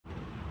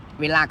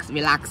relax.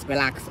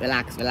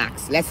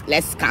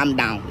 Let's calm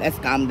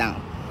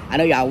down. I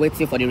know you are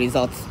waiting for the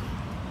results.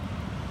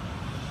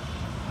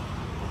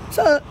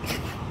 So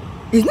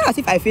it's not as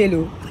if I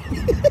fail.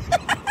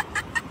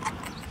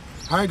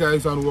 Hi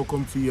guys, and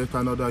welcome to yet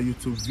another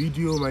YouTube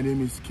video. My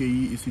name is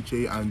Keyi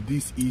Isiche and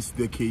this is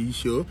the Keyi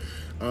Show.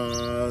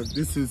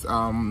 This is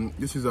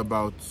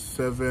about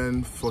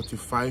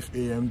 7:45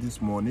 a.m.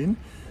 this morning,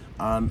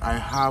 and I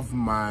have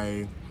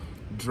my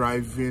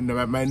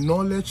my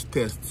knowledge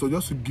test. So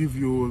just to give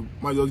you,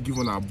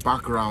 a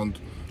background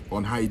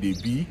on how they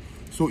be.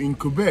 So in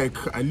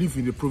Quebec, I live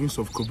in the province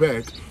of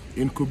Quebec.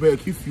 In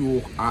Quebec, if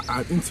you are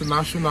an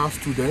international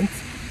student,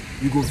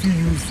 you go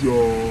use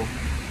your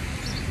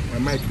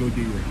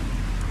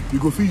you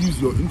go use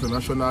your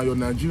international, your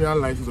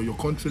Nigerian license or your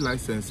country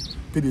license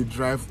till they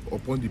drive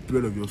upon the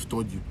period of your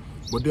study.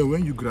 But then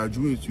when you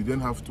graduate, you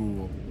then have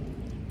to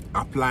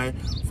apply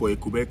for a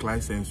Quebec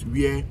license,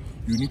 where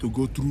you need to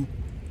go through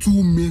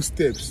two main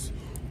steps.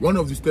 One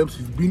of the steps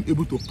is being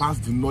able to pass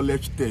the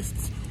knowledge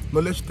test.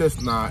 Knowledge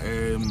test na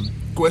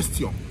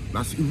question.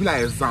 That's it be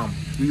like exam.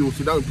 You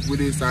sit down with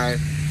people inside,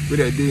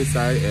 where they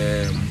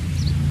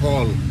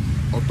hall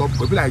or top.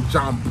 It be like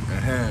jump.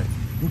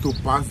 You need to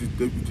pass the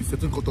test with a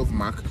certain cutoff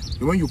mark.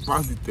 And when you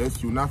pass the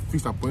test, you now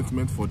fix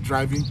appointment for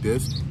driving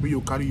test, where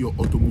you carry your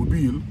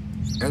automobile,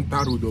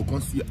 enter road, you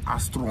can see how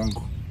strong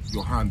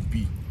your hand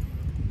be.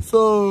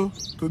 So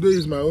today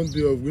is my own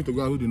day of going to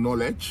go and do the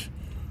knowledge.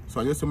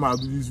 So I just say I'll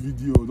do this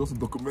video just to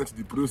document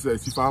the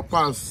process. If I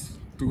pass,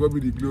 to God be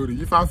the glory.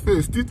 If I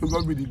fail, still to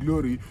God be the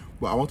glory.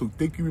 But I want to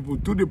take you people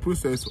through the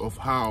process of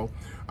how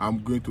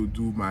I'm going to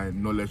do my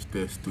knowledge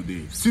test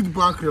today. Sit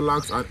back,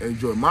 relax, and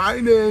enjoy. My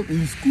name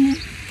is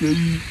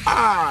Keyi.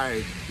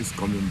 I is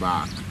coming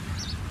back.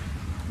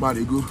 Man,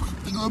 they go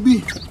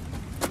be.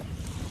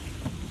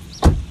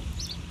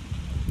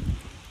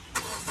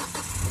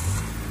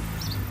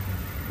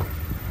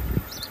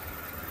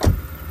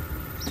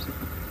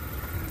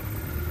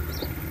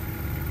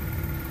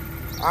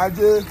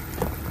 Ajay.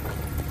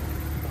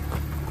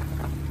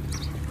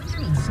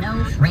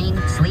 Snow, rain,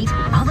 sleet,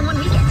 all in one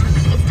weekend.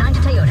 It's time to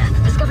Toyota.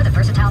 Discover the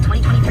versatile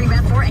 2023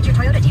 RAV4 at your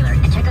Toyota dealer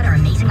and check out our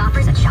amazing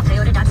offers at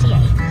shoptoyota.ca.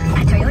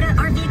 At Toyota,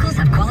 our vehicles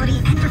have quality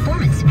and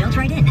performance built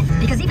right in.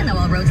 Because even though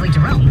all roads lead to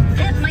Rome,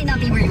 that might not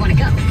be where you want to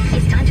go.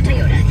 It's time to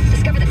Toyota.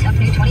 Discover the tough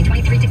new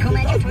 2023 Tacoma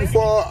at your Toyota.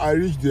 Before I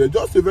reach there,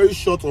 just a very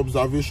short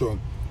observation.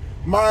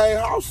 My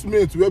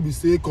housemate, where we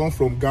say come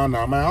from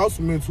Ghana, my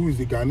housemate who is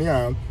a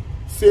Ghanaian,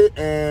 say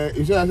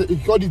he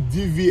called it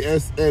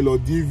DVSL or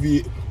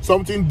DV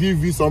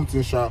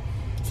something sha.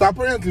 So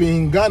apparently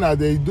in Ghana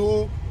they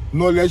do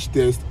knowledge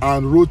test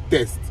and road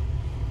test.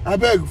 I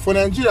beg, for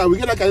Nigeria we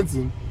get that kind of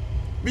thing,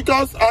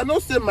 because I know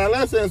say my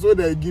license where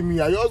they give me,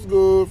 I just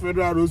go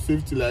federal road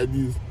safety like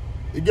this.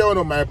 You get one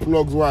of my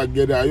plugs where I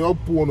get there, I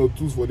just put one or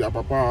two for their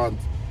papa hand.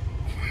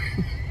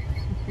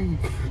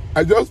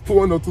 I just put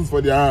one or two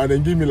for their hand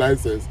and give me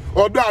license.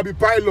 Although I be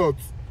pilot,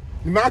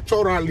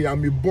 naturally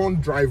I'm a born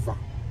driver.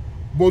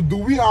 But do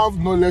we have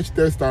knowledge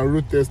test and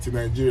road test in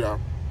Nigeria?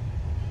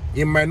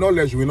 In my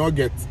knowledge, we not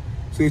get.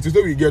 So if you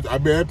say we get, I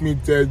bet help me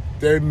tell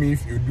me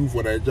if you do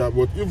for Nigeria.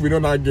 But if we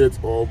don't not get,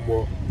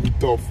 more, it's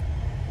tough.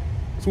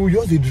 So we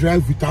just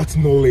drive without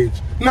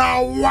knowledge.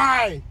 Now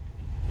why?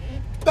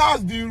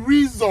 That's the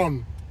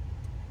reason.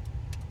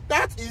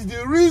 That is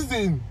the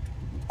reason.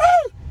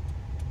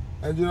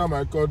 Nigeria,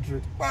 my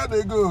country. Where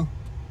they go?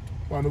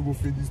 Why not go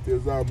feed this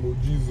exam? Oh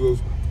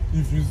Jesus!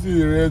 If you see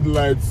a red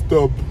light,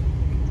 stop.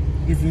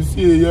 If you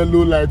see a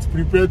yellow light,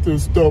 prepare to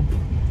stop.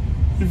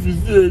 If you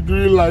see a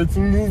green light,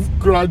 move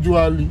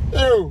gradually.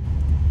 Ew!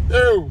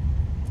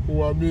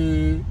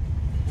 Wame.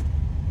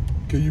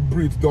 Can you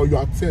breathe? No, you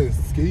are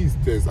tensed. Can you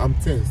tense? I'm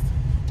tensed.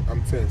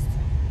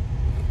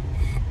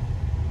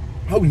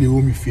 How will you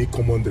hold me fake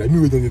common drive? Me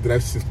we don't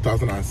drive since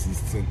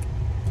 2016.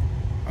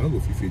 I don't go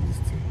fake this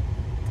thing.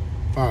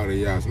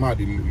 Yes, I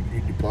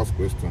read the past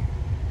question.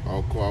 I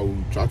will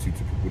chat you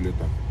to people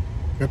later.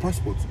 My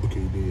passport,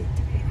 okay, there.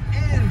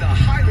 And the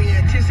highly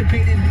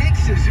anticipated Nick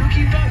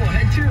Suzuki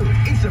bobblehead too.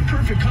 It's a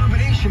perfect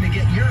combination to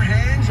get your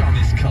hands on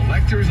this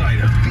collector's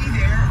item. Be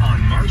there on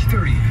March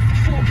 30th.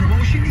 Full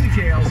promotion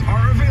details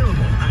are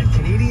available at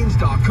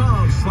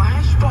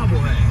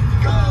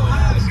Canadians.com/bobblehead. Go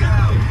Habs, go!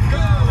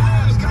 Go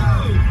Habs, go!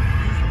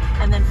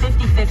 And then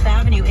 55th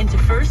Avenue into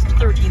 1st,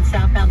 13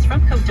 southbounds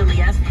from Côte de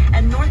Liesse,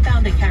 and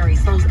northbound to Carrie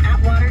slows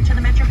Atwater to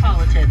the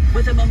Metropolitan.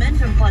 With a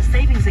Momentum Plus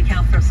savings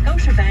account from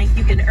Scotiabank,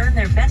 you can earn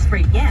their best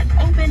rate yet.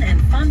 Open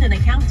and fund an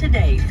account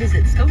today.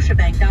 Visit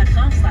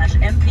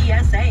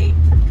scotiabank.com/MPSA.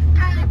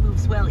 Traffic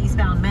moves well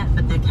eastbound Met,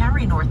 but the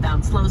Carrie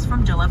northbound slows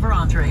from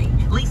Gillevre-Entre.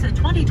 Lease a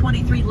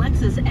 2023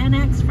 Lexus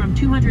NX from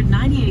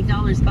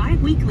 $298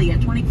 bi-weekly at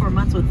 24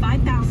 months with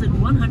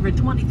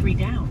 $5,123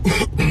 down.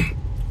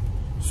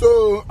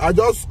 So I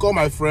just called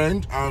my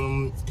friend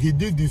and he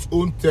did his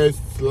own test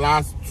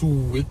last 2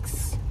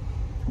 weeks,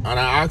 and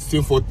I asked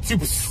him for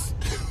tips.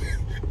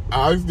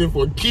 I asked him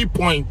for key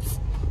points.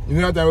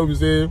 You know that time we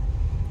say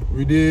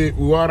we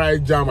want to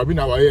jam. I been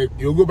our head.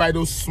 You go by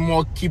those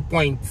small key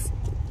points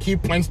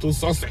to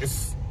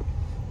success.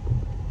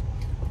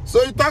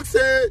 So you talk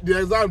say the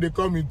exam they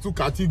come in 2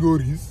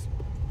 categories.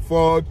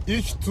 For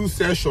each 2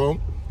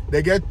 sessions,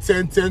 they get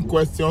 10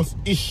 questions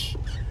each.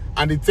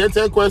 And the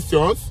 10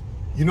 questions,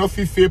 you know, if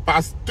you fail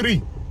past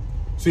 3.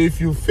 So if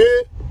you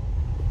fail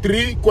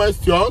 3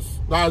 questions,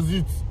 that's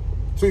it.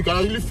 So you can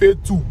only fail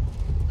 2.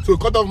 So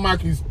cutoff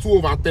mark is 8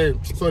 over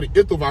 10.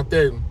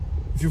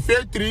 If you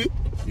fail 3,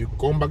 you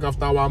come back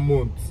after 1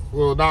 month.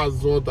 So that's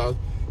what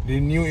the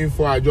new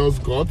info I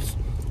just got.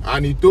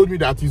 And he told me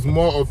that it's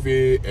more of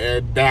a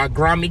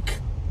diagrammic.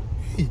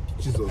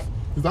 Jesus,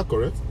 is that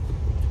correct?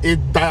 A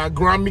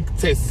diagrammic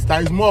test.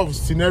 That is more of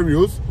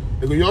scenarios.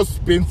 They will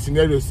just paint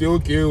scenarios. Say,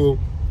 okay, oh,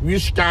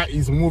 which car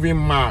is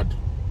moving mad?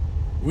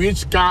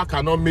 Which car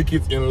cannot make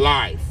it in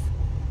life?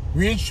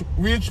 Which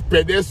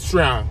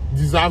pedestrian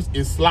deserves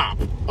a slap?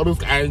 All those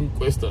kind of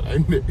questions.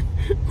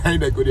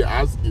 And they could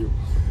ask you.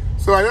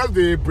 So I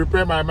just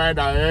prepare my mind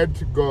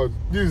ahead. God,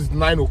 this is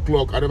 9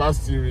 o'clock. I never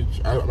still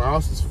reach. My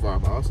house is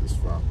far.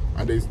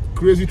 And there's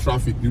crazy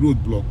traffic. The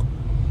road block.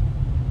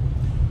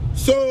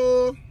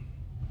 So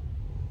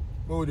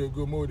more they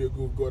go.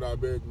 God I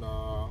beg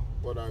now.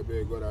 God I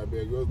beg.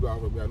 Just go out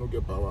for me. I don't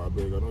get power. I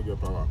don't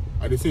get power.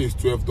 And they say it's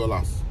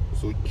 $12.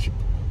 So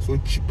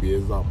cheap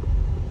exam.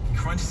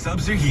 Crunch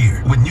subs are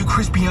here with new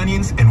crispy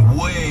onions and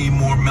way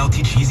more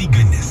melty cheesy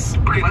goodness.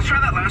 Okay, let's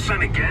try that last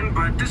line again,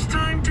 but this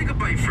time take a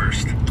bite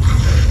first.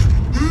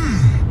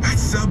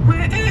 That's sub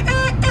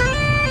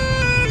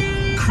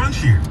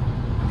crunchier.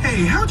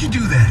 Hey, how'd you do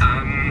that?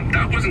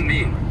 That wasn't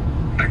me.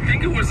 I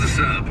think it was the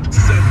sub.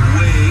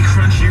 Subway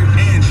crunchier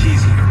and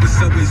cheesier with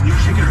Subway's new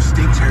chicken or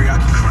steak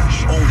teriyaki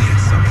crunch. Only at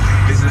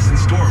Subway. Visit us in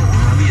store or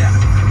on the app.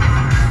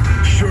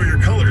 Show your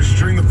colors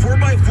during the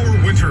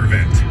 4x4 winter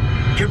event.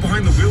 Get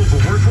behind the wheel of a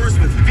workhorse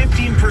with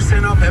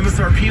 15% off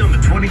MSRP on the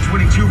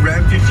 2022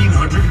 Ram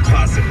 1500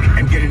 Classic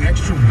and get an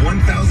extra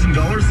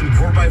 $1,000 in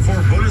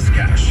 4x4 bonus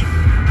cash.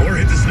 Or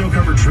hit the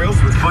snow-covered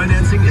trails with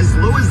financing as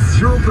low as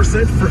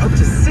 0% for up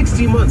to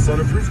 60 months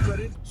on approved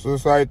credit.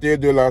 Société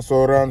de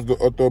l'assurance de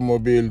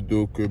automobile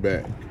de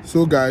Québec.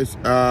 So guys,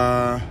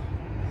 I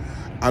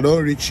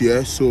don't reach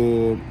here,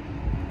 so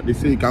they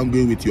say you can't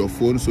go with your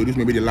phone. So this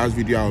may be the last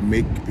video I'll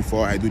make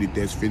before I do the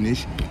test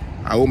finish.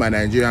 I hold my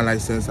Nigerian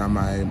license and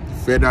my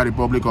Federal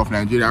Republic of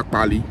Nigeria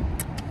Pali.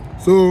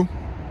 So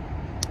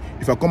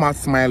if I come out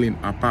smiling,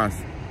 I pass.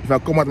 If I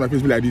come out my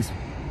face be like this,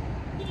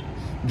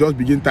 just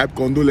begin type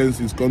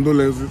condolences.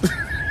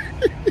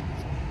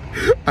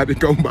 And they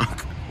come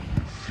back.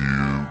 Few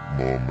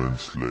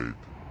moments later.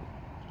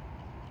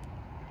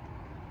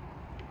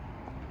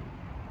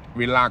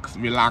 Relax.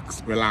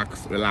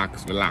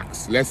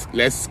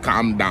 Let's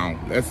calm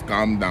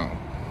down.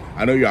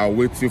 I know you are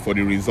waiting for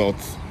the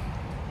results.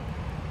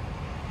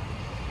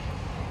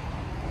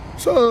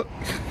 So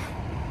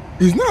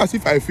it's not as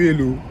if I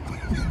fail.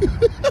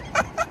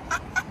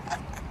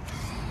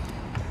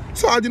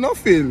 So I did not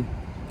fail.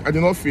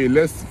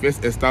 Let's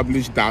first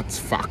establish that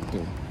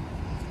factor.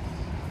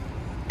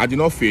 I did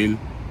not fail,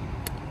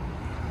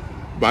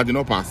 but I did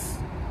not pass.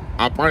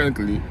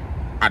 Apparently,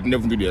 I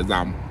never do the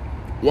exam.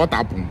 What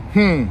happened?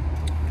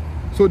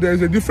 So there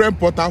is a different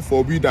portal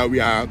for we that we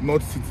are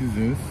not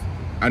citizens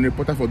and a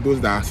portal for those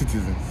that are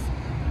citizens.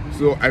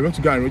 So I went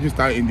to go and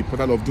register in the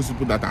portal of those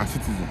people that are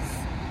citizens.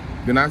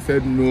 Then I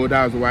said no,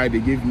 that's why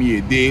they gave me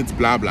a date,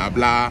 blah blah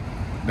blah.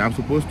 Then I'm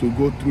supposed to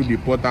go through the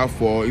portal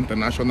for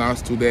international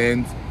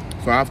students.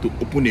 So I have to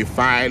open a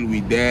file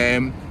with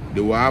them.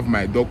 They will have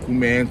my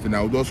documents and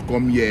I'll just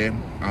come here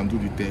and do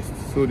the test.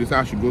 So they said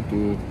I should go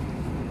to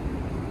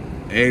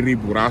Eri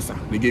Burasa.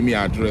 They gave me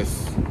an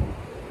address.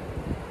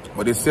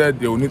 But they said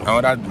they will need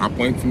another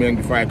appointment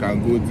before I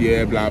can go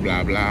there, blah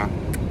blah blah.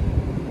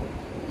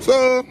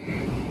 So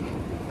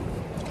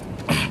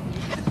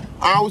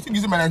I will still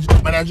using my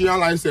Nigerian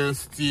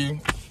license till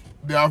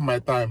they have my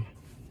time.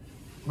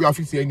 We have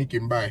to see any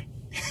came by.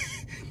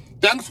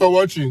 Thanks for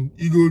watching.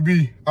 It will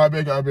be. I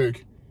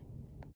beg.